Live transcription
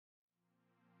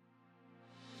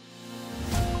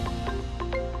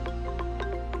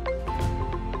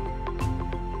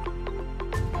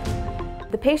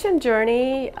The patient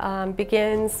journey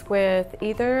begins with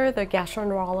either the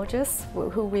gastroenterologist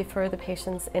who refer the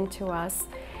patients into us.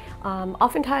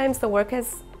 Oftentimes the work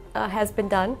has been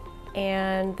done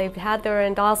and they've had their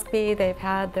endoscopy, they've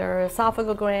had their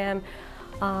esophagogram,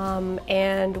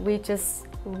 and we just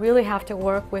really have to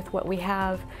work with what we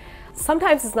have.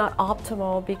 Sometimes it's not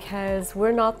optimal because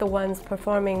we're not the ones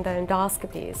performing the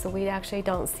endoscopy, so we actually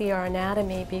don't see our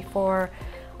anatomy before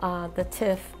the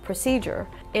TIF procedure.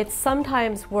 It's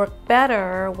sometimes worked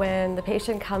better when the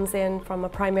patient comes in from a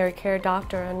primary care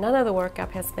doctor and none of the workup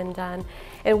has been done,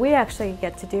 and we actually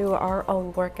get to do our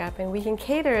own workup and we can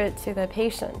cater it to the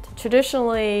patient.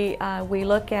 Traditionally, we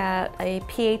look at a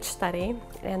pH study,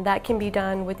 and that can be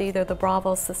done with either the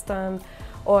Bravo system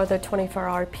or the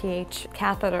 24-hour pH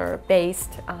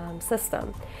catheter-based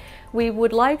system. We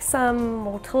would like some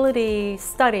motility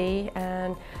study,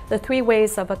 and the 3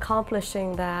 ways of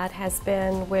accomplishing that has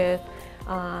been with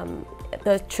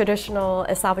the traditional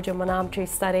esophageal manometry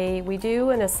study. We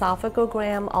do an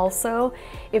esophagogram also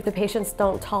if the patients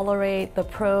don't tolerate the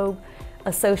probe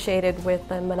associated with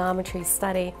the manometry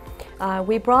study.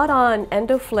 We brought on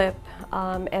EndoFlip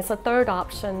as a 3rd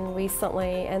option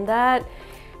recently, and that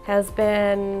has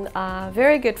been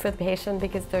very good for the patient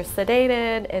because they're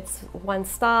sedated, it's one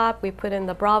stop, we put in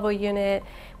the Bravo unit,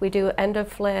 we do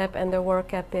EndoFlip, and their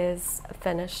workup is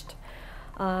finished.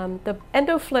 The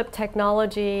EndoFlip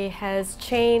technology has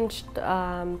changed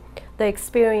the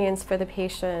experience for the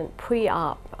patient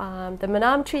pre-op. The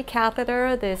manometry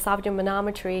catheter, the esophageal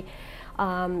manometry,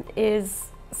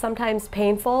 is sometimes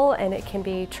painful and it can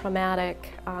be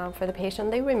traumatic for the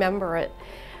patient. They remember it.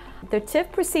 The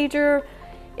TIF procedure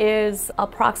is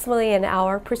approximately an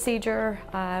hour procedure.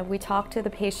 We talk to the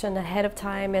patient ahead of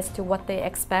time as to what they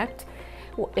expect.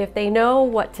 If they know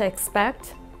what to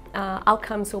expect,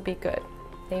 outcomes will be good.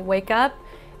 They wake up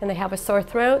and they have a sore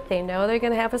throat, they know they're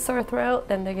going to have a sore throat,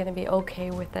 then they're going to be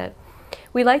okay with it.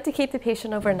 We like to keep the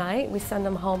patient overnight. We send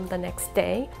them home the next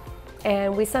day,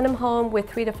 and we send them home with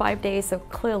 3 to 5 days of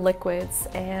clear liquids.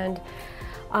 And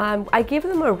I give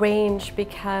them a range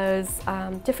because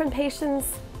different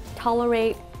patients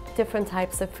tolerate different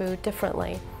types of food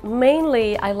differently.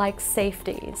 Mainly, I like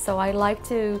safety, so I like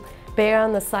to bear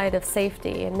on the side of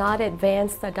safety and not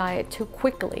advance the diet too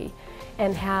quickly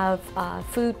and have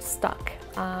food stuck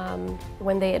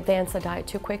when they advance the diet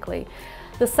too quickly.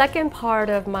 The second part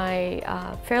of my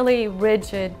fairly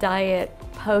rigid diet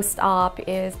post-op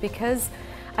is because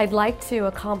I'd like to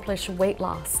accomplish weight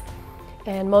loss.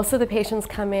 And most of the patients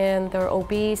come in, they're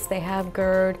obese, they have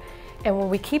GERD, and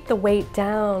when we keep the weight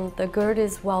down, the GERD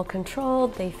is well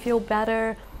controlled, they feel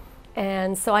better.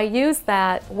 And so I use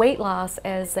that weight loss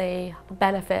as a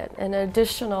benefit, an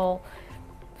additional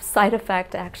side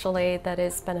effect actually that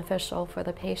is beneficial for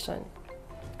the patient.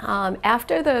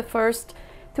 After the first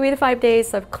 3 to 5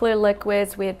 days of clear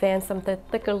liquids, we advance them to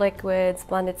thicker liquids,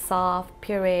 blended soft,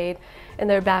 pureed, and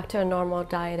they're back to a normal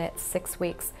diet at 6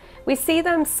 weeks. We see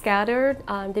them scattered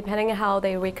depending on how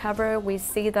they recover. We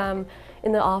see them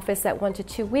in the office at 1 to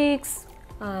 2 weeks,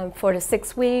 4 to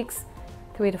 6 weeks,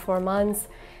 3 to 4 months.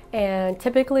 And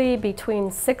typically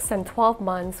between 6 and 12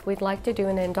 months, we'd like to do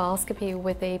an endoscopy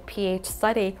with a pH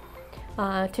study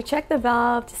to check the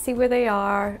valve, to see where they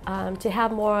are, to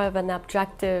have more of an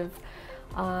objective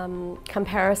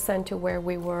comparison to where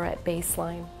we were at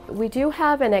baseline. We do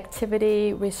have an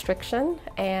activity restriction,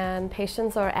 and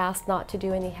patients are asked not to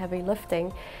do any heavy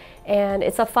lifting. And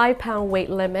it's a 5-pound weight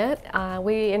limit.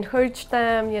 We encourage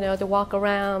them, to walk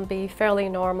around, be fairly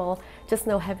normal, just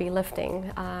no heavy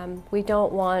lifting. We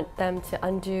don't want them to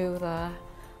undo the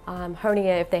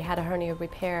hernia if they had a hernia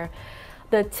repair.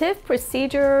 The TIF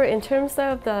procedure, in terms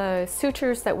of the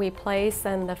sutures that we place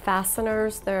and the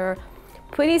fasteners, they're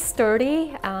pretty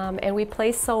sturdy, and we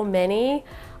place so many.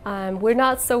 We're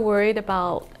not so worried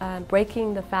about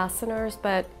breaking the fasteners,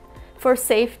 but for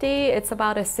safety, it's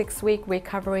about a 6-week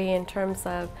recovery in terms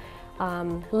of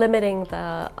limiting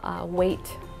the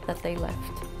weight that they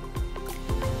lift.